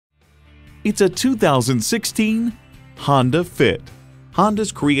It's a 2016 Honda Fit.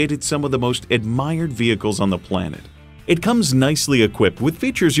 Honda's created some of the most admired vehicles on the planet. It comes nicely equipped with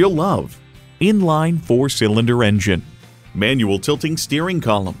features you'll love. Inline 4-cylinder engine, manual tilting steering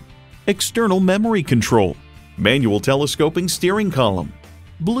column, external memory control, manual telescoping steering column,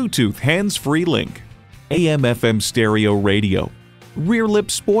 Bluetooth hands-free link, AM/FM stereo radio, rear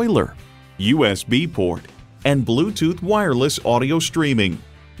lip spoiler, USB port, and Bluetooth wireless audio streaming.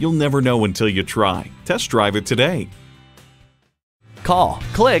 You'll never know until you try. Test drive it today. Call,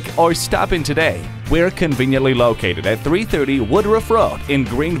 click, or stop in today. We're conveniently located at 330 Woodruff Road in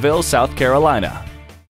Greenville, South Carolina.